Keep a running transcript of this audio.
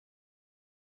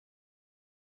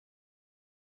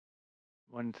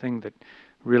One thing that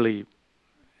really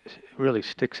really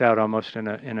sticks out almost in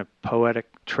a poetic,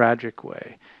 tragic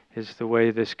way is the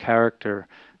way this character,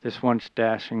 this once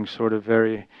dashing, sort of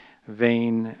very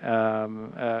vain,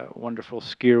 wonderful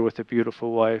skier with a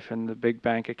beautiful wife and the big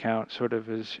bank account, sort of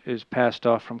is passed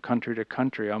off from country to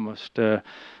country, almost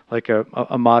like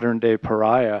a modern day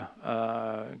pariah,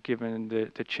 given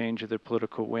the change of the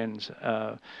political winds.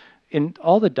 In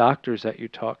all the doctors that you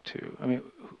talk to, I mean,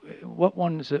 what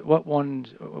one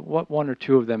or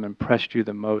two of them impressed you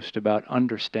the most about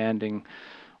understanding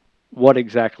what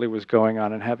exactly was going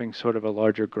on and having sort of a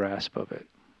larger grasp of it,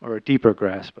 or a deeper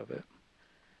grasp of it?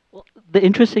 Well, the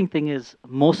interesting thing is,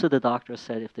 most of the doctors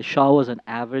said if the Shah was an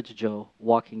average Joe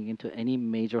walking into any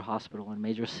major hospital in a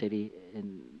major city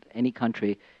in any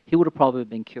country, he would have probably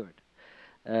been cured.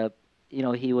 Uh,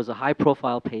 he was a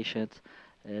high-profile patient.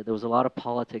 There was a lot of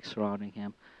politics surrounding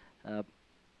him. Uh,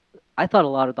 I thought a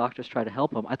lot of doctors tried to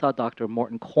help him. I thought Dr.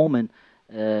 Morton Coleman,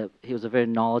 he was a very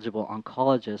knowledgeable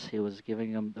oncologist. He was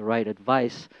giving him the right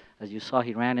advice. As you saw,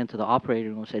 he ran into the operating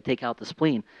room and said, take out the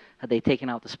spleen. Had they taken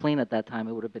out the spleen at that time,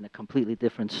 it would have been a completely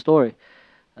different story.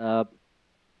 Uh,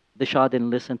 the Shah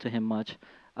didn't listen to him much.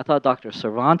 I thought Dr.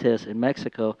 Cervantes in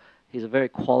Mexico, he's a very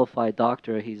qualified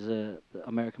doctor. He's the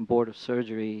American Board of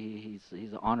Surgery.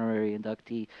 He's an honorary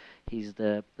inductee. He's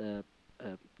the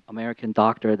American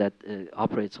doctor that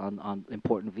operates on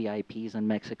important VIPs in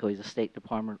Mexico. He's a State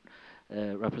Department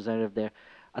representative there.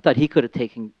 I thought he could have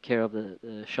taken care of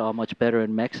the Shah much better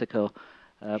in Mexico.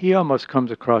 He almost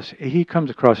comes across,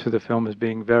 through the film as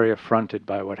being very affronted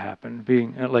by what happened,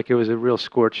 being like it was a real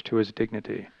scorch to his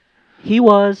dignity. He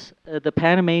was, the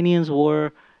Panamanians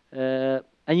were,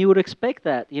 and you would expect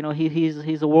that.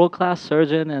 He's a world-class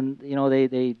surgeon, and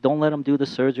they don't let him do the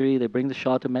surgery. They bring the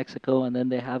Shah to Mexico, and then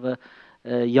they have a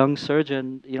young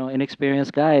surgeon,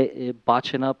 inexperienced guy,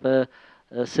 botching up a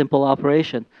simple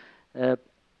operation. And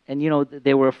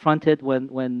they were affronted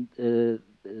when the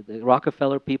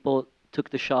Rockefeller people took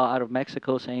the Shah out of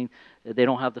Mexico, saying they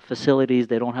don't have the facilities,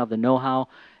 they don't have the know-how.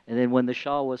 And then when the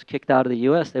Shah was kicked out of the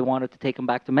U.S., they wanted to take him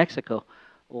back to Mexico.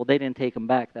 Well, they didn't take him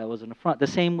back. That was an affront. The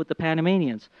same with the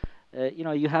Panamanians.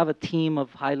 You have a team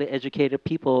of highly educated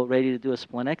people ready to do a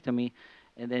splenectomy,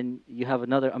 and then you have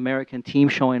another American team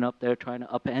showing up there trying to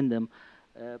upend them.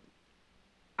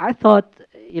 I thought,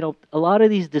 a lot of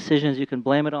these decisions, you can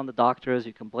blame it on the doctors,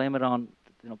 you can blame it on,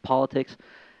 politics.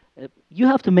 You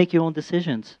have to make your own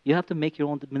decisions. You have to make your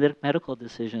own medical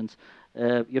decisions.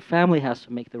 Your family has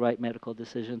to make the right medical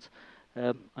decisions.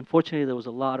 Unfortunately, there was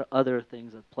a lot of other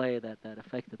things at play that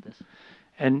affected this.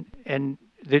 And then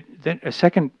a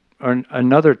second or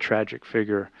another tragic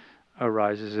figure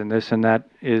arises in this, and that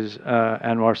is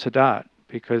Anwar Sadat,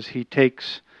 because he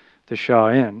takes the Shah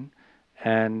in,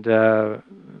 and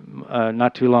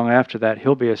not too long after that,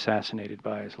 he'll be assassinated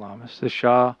by Islamists. The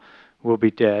Shah will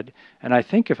be dead, and I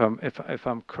think if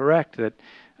I'm correct, that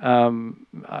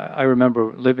I remember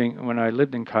when I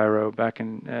lived in Cairo back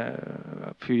in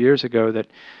a few years ago, that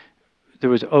there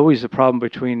was always a problem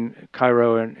between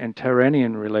Cairo and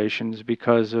Tehranian relations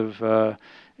because of the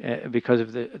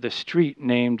street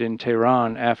named in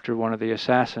Tehran after one of the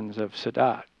assassins of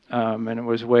Sadat. And it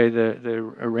was the way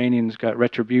the Iranians got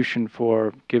retribution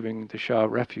for giving the Shah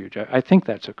refuge. I think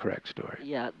that's a correct story.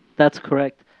 Yeah, that's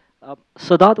correct.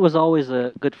 Sadat was always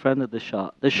a good friend of the Shah.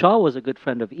 The Shah was a good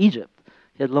friend of Egypt.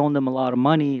 He had loaned him a lot of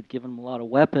money, he'd given him a lot of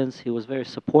weapons. He was very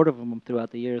supportive of him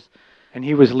throughout the years. And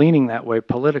he was leaning that way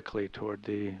politically toward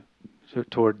Sadat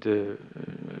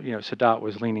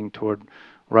was leaning toward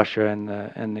Russia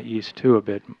and the East too a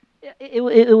bit. It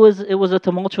was a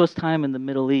tumultuous time in the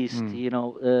Middle East,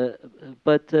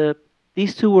 but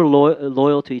these two were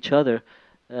loyal to each other.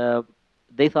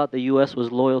 They thought the U.S.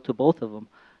 was loyal to both of them.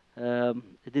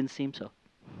 It didn't seem so.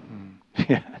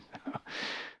 Yeah.